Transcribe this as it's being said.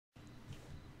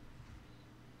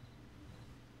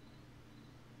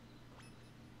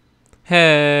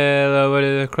Hello, what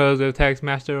is the Crows of Text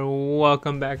Master?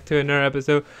 Welcome back to another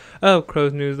episode of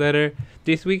Crow's Newsletter.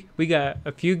 This week we got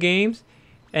a few games,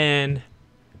 and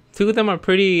two of them are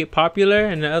pretty popular,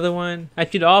 and the other one,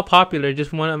 actually they're all popular.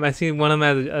 Just one of them, I see one of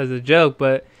them as a joke,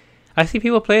 but I see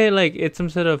people play it like it's some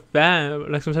sort of fan,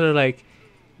 like some sort of like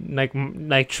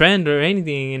trend or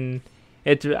anything, and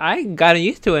I got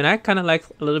used to it. And I kind of like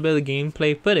a little bit of the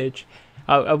gameplay footage.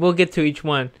 I will get to each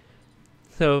one.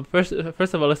 So first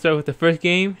of all, let's start with the first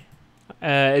game.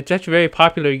 It's actually a very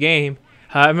popular game.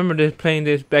 I remember playing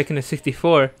this back in the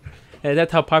 64.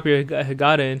 That's how popular it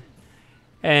got in.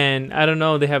 And I don't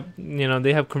know, they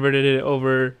have converted it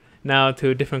over now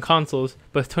to different consoles.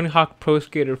 But it's Tony Hawk Pro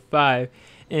Skater 5,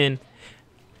 and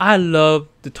I love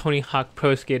the Tony Hawk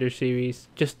Pro Skater series.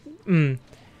 Just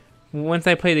once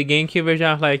I played the GameCube version,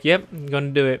 I was like, yep, I'm gonna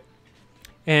do it.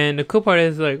 And the cool part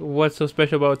is, like, what's so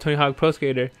special about Tony Hawk Pro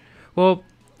Skater? Well,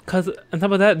 because on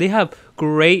top of that, they have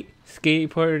great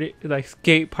skate park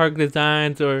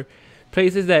designs, or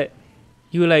places that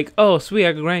you like, oh sweet,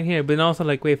 I could grind here. But also,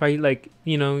 like, wait, if I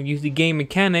use the game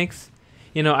mechanics,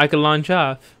 I could launch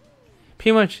off.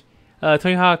 Pretty much,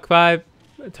 Tony Hawk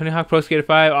Pro Skater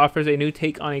 5 offers a new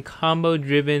take on a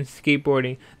combo-driven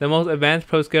skateboarding, the most advanced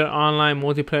Pro Skater online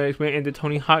multiplayer experience in the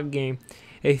Tony Hawk game.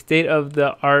 A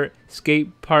state-of-the-art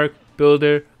skate park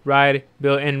builder, ride,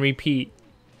 build, and repeat.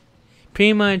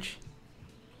 Pretty much,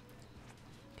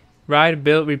 ride,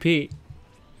 build, repeat.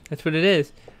 That's what it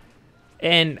is,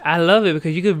 and I love it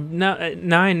because you could now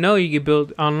I know you could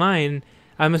build online.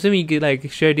 I'm assuming you could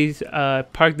like share these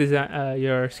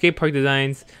your skate park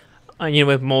designs,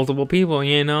 with multiple people.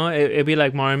 It'd be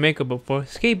like Mario Maker but for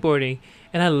skateboarding,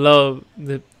 and I love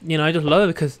I just love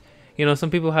it because some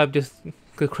people have just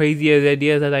the craziest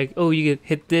ideas that, like, oh, you could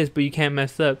hit this but you can't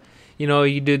mess up.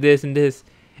 You do this and this,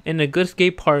 and a good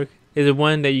skate park is the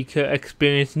one that you could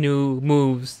experience new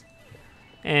moves.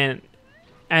 And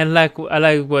I like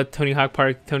what Tony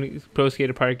Pro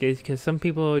Skater Park is, because some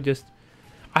people just,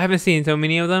 I haven't seen so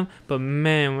many of them, but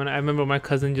man, when I remember my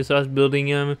cousin just us building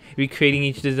them, recreating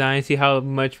each design, see how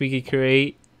much we could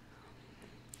create.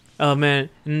 Oh man,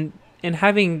 and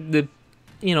having the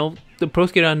Pro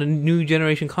Skater on the new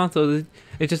generation consoles,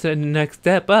 it's just a next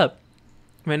step up.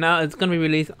 Right now, it's gonna be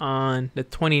released on the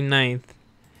 29th.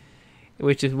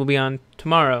 Which will be on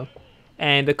tomorrow,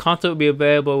 and the console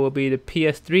will be the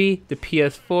PS3, the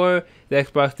PS4, the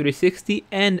Xbox 360,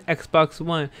 and Xbox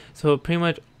One. So pretty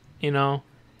much,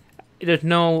 there's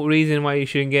no reason why you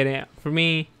shouldn't get it. For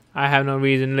me, I have no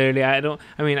reason. Literally,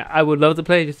 I would love to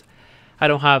play, just I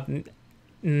don't have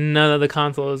none of the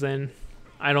consoles, and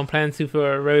I don't plan to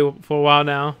for a while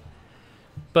now.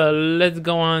 But let's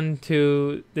go on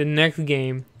to the next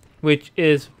game, which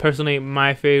is personally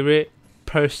my favorite.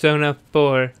 Persona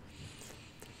 4.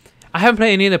 I haven't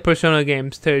played any of the Persona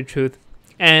games, to tell you the truth,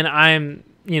 and I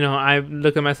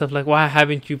look at myself like, why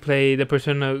haven't you played the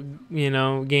Persona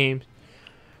games?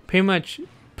 Pretty much,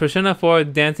 Persona 4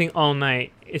 Dancing All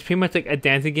Night. It's pretty much like a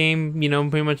dancing game,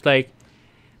 pretty much like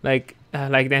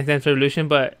Dance Dance Revolution,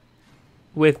 but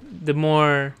with the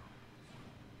more,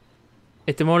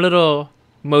 it's a more little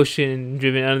motion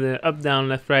driven, under the up, down,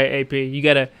 left, right, AP. You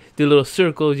gotta do little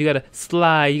circles, you gotta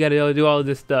slide, you gotta do all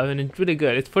this stuff, and it's really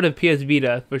good. It's for the PS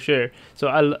Vita for sure, so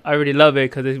I really love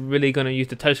it because it's really gonna use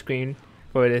the touchscreen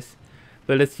for this.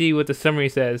 But let's see what the summary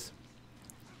says.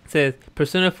 It says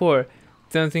Persona 4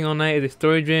 Dancing All Night is a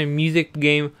story-driven music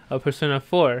game of Persona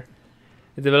 4.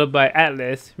 It's developed by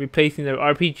Atlas, replacing the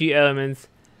RPG elements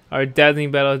are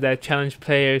dazzling battles that challenge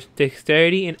players'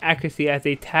 dexterity and accuracy as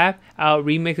they tap out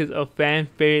remixes of fan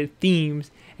favorite themes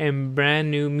and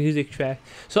brand new music tracks.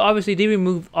 So obviously they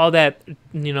removed all that,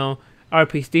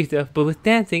 RPG stuff, but with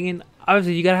dancing, and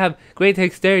obviously you gotta have great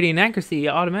dexterity and accuracy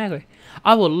automatically.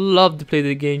 I would love to play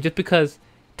the game just because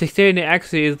dexterity and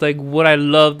accuracy is like what I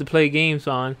love to play games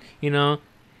on.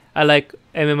 I like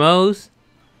MMOs,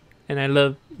 and I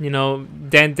love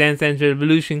Dance Dance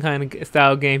Revolution kind of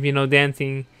style games.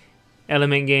 Dancing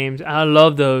element games. I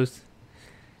love those.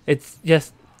 It's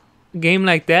just a game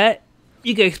like that.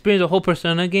 You can experience a whole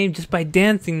Persona game just by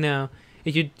dancing now.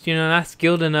 If you're not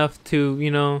skilled enough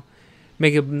to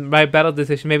make a right battle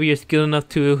decision, maybe you're skilled enough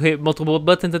to hit multiple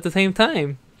buttons at the same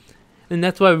time. And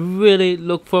that's why I really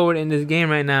look forward in this game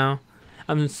right now.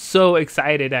 I'm so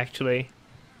excited, actually.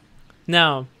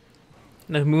 Now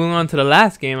moving on to the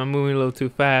last game. I'm moving a little too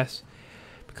fast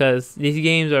because these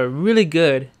games are really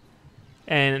good,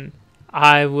 and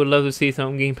I would love to see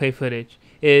some gameplay footage.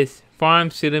 It's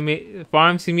Farm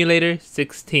Simulator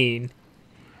 16.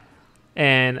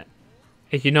 And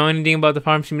if you know anything about the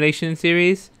Farm Simulation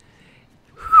series,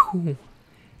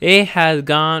 it has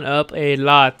gone up a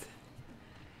lot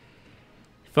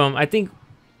from, I think,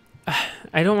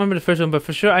 I don't remember the first one, but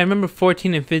for sure I remember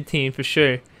 14 and 15 for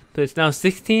sure. So it's now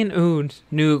 16. Ooh,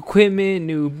 new equipment,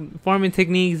 new farming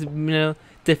techniques,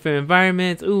 different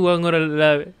environments. Ooh, I'm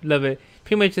gonna love it.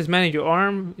 Pretty much just manage your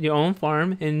own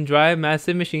farm, and drive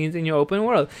massive machines in your open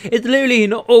world. It's literally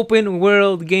an open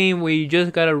world game where you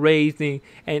just gotta raise things,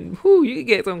 and you can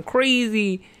get some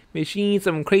crazy machines,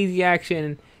 some crazy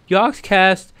action.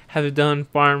 Yogscast have done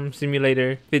Farm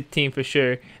Simulator 15 for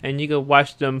sure, and you can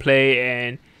watch them play,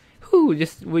 and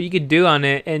just what you could do on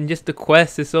it, and just the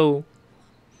quest is so.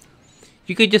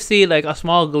 You could just see like a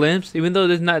small glimpse, even though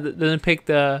doesn't pick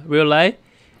the real life.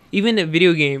 Even the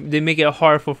video game, they make it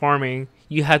hard for farming.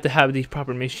 You have to have these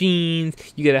proper machines.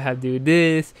 You gotta have to do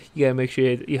this. You gotta make sure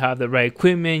you have the right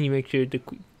equipment. You make sure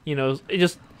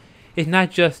it's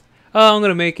not just, oh, I'm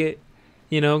gonna make it.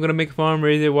 I'm gonna make a farm,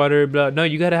 raise it, water, blah. No,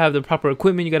 you gotta have the proper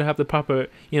equipment. You gotta have the proper,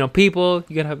 people.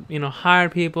 You gotta have, hire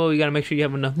people. You gotta make sure you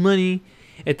have enough money.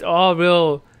 It's all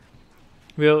real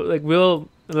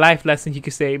life lessons, you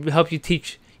could say. It helps you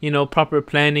teach, proper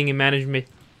planning and management.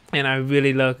 And I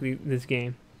really love this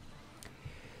game.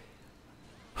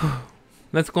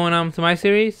 Let's go on to my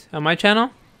series on my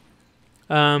channel.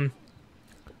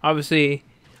 Obviously,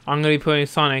 I'm gonna be putting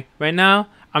Sonic right now.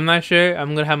 I'm not sure.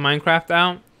 I'm gonna have Minecraft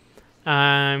out.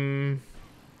 I'm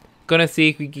gonna see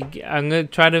if we can. I'm gonna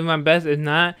try to do my best. If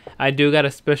not, I do got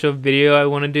a special video I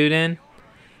want to do then.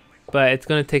 But it's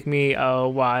gonna take me a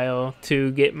while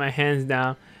to get my hands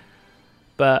down.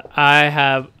 But I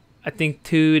have, I think,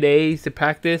 2 days to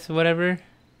practice, whatever.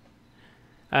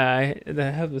 I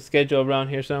have a schedule around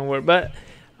here somewhere, but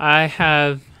I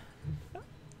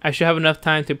should have enough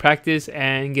time to practice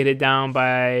and get it down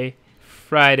by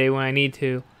Friday when I need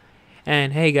to.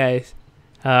 And hey guys,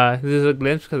 this is a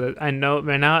glimpse because I know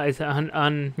right now it's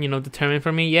determined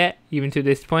for me yet, even to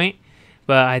this point.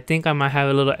 But I think I might have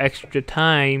a little extra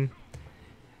time,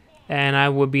 and I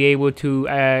will be able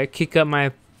to kick up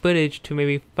my footage to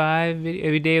maybe 5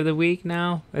 every day of the week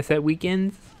now. I said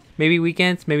weekends, maybe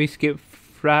skip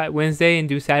Wednesday and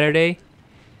do Saturday.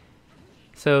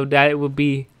 So that would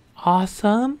be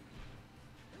awesome.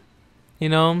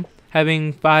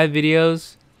 Having 5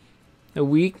 videos a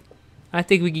week, I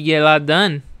think we could get a lot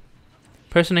done.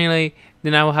 Personally,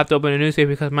 then I will have to open a newspaper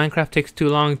because Minecraft takes too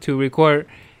long to record,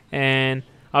 and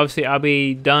obviously I'll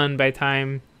be done by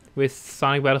time with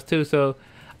Sonic Battles 2. So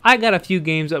I got a few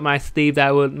games up my sleeve that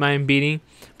I would mind beating,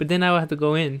 but then I will have to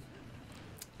go in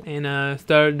and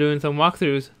start doing some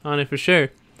walkthroughs on it for sure.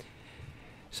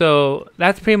 So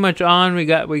that's pretty much on we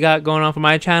got going on for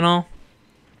my channel.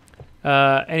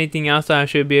 Anything else I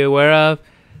should be aware of?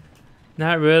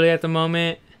 Not really at the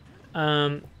moment.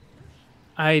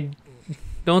 I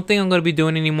don't think I'm going to be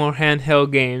doing any more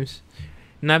handheld games.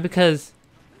 Not because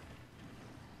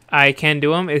I can't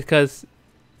do them, it's because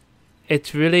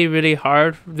it's really, really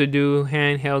hard to do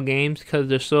handheld games because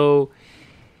they're so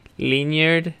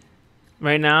linear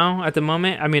right now at the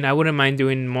moment. I mean, I wouldn't mind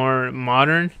doing more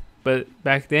modern, but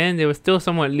back then they were still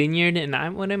somewhat linear, and I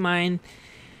wouldn't mind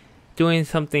doing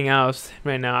something else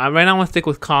right now. I want to stick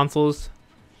with consoles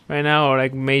right now, or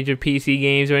like major PC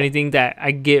games or anything that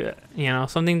I get,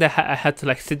 something that I had to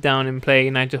like sit down and play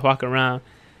and not just walk around.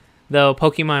 Though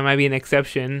Pokemon might be an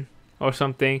exception or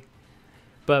something.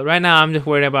 But right now I'm just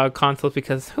worried about consoles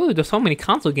because there's so many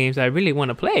console games I really want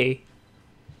to play.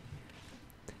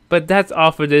 But that's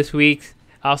all for this week.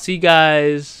 I'll see you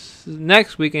guys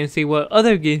next week and see what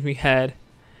other games we had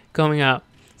coming out.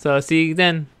 So I'll see you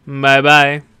then. Bye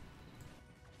bye.